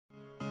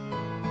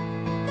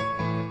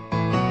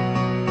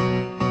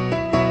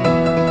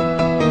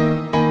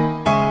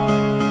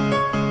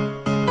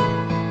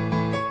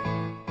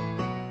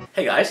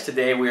guys,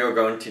 today we are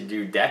going to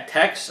do deck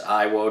techs.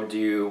 I will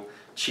do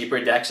cheaper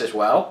decks as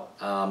well.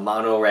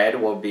 Mono red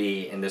will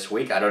be in this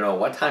week. I don't know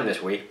what time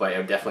this week, but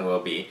it definitely will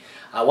be.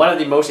 One of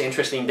the most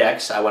interesting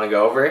decks I want to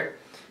go over,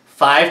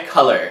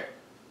 5-color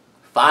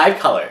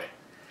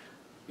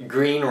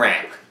green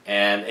ramp.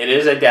 And it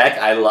is a deck.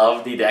 I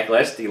love the deck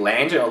list. The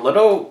lands are a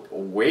little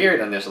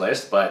weird on this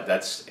list, but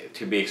that's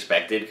to be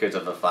expected because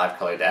of the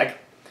 5-color deck.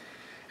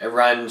 It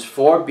runs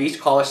 4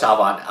 Beastcaller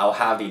Savant. I'll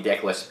have the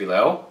deck list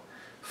below.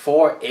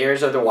 4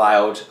 Heirs of the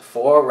Wild,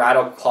 4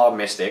 Rattleclaw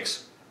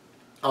Mystics.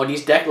 Oh,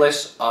 these deck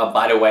lists,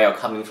 by the way, are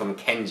coming from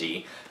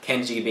Kenji.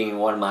 Kenji being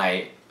one of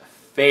my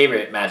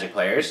favorite Magic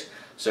players.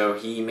 So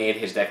he made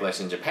his deck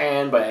list in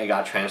Japan, but it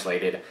got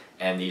translated,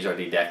 and these are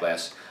the deck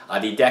lists.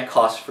 The deck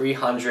costs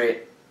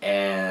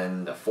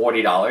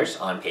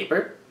 $340 on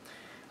paper.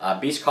 A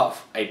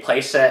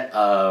playset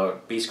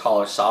of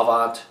Beastcaller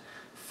Savant,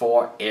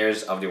 4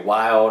 Heirs of the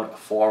Wild,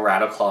 4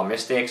 Rattleclaw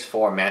Mystics,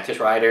 4 Mantis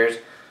Riders,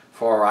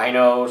 4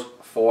 Rhinos,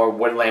 4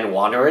 Woodland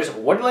Wanderers.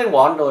 Woodland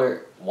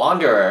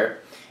Wanderer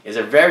is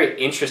a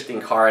very interesting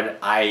card.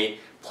 I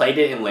played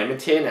it in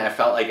Limited and I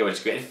felt like it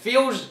was good. It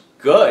feels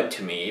good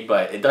to me,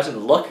 but it doesn't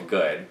look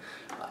good.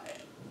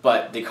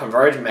 But the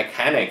converge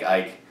mechanic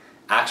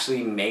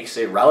actually makes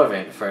it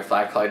relevant for a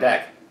 5-color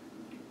deck.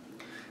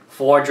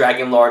 4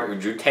 Dragonlord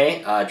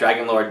Ujute,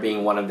 Dragonlord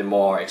being one of the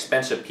more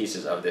expensive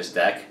pieces of this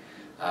deck.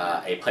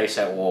 A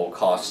playset will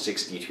cost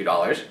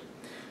 $62.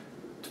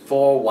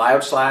 4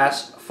 Wild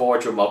Slash, 4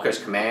 Dromoka's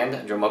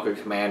Command.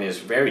 Dromoka's Command is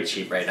very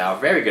cheap right now,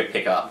 very good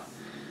pickup.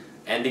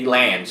 And the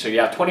land, so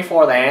you have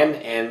 24 land,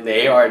 and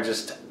they are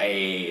just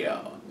a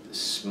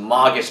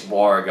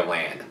smorgasbord of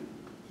land.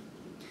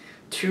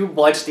 2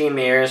 Bloodstained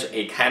Mirrors,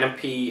 a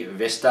Canopy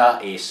Vista,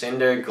 a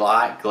Cinder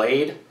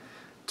Glade,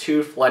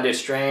 2 Flooded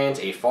Strands,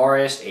 a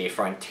Forest, a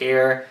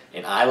Frontier,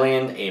 an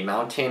Island, a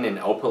Mountain, an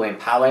Opaline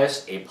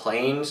Palace, a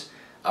Plains,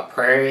 a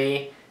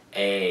Prairie,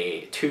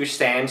 2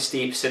 Sand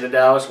Steep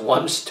Citadels,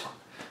 1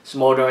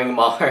 Smoldering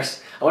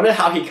Mars. I wonder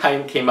how he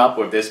came up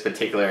with this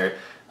particular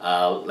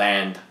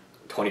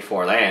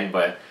 24 land,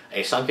 but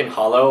a Sunken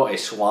Hollow, a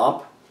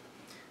Swamp,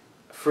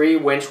 3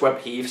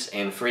 Windswept Heaths,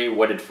 and 3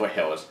 Wooded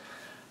Foothills.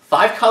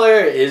 5-color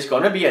is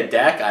going to be a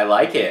deck. I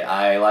like it.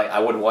 I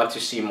would want to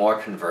see more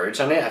Converge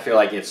on it. I feel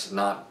like it's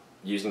not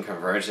using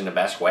Converge in the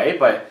best way,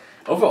 but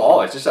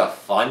overall it's just a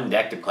fun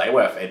deck to play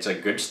with. It's a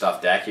good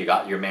stuff deck. You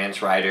got your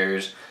Mance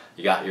Riders,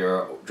 you got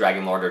your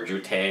Dragonlord or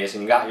Jutes,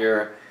 and you got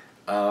your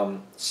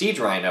Siege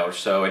Rhinos.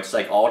 So it's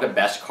like all the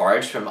best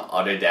cards from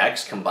other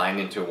decks combined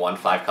into one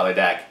 5-color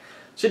deck.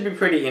 Should be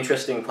pretty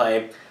interesting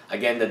play.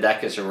 Again, the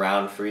deck is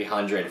around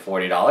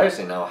 $340,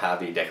 and I'll have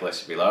the deck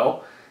list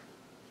below.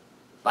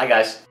 Bye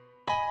guys.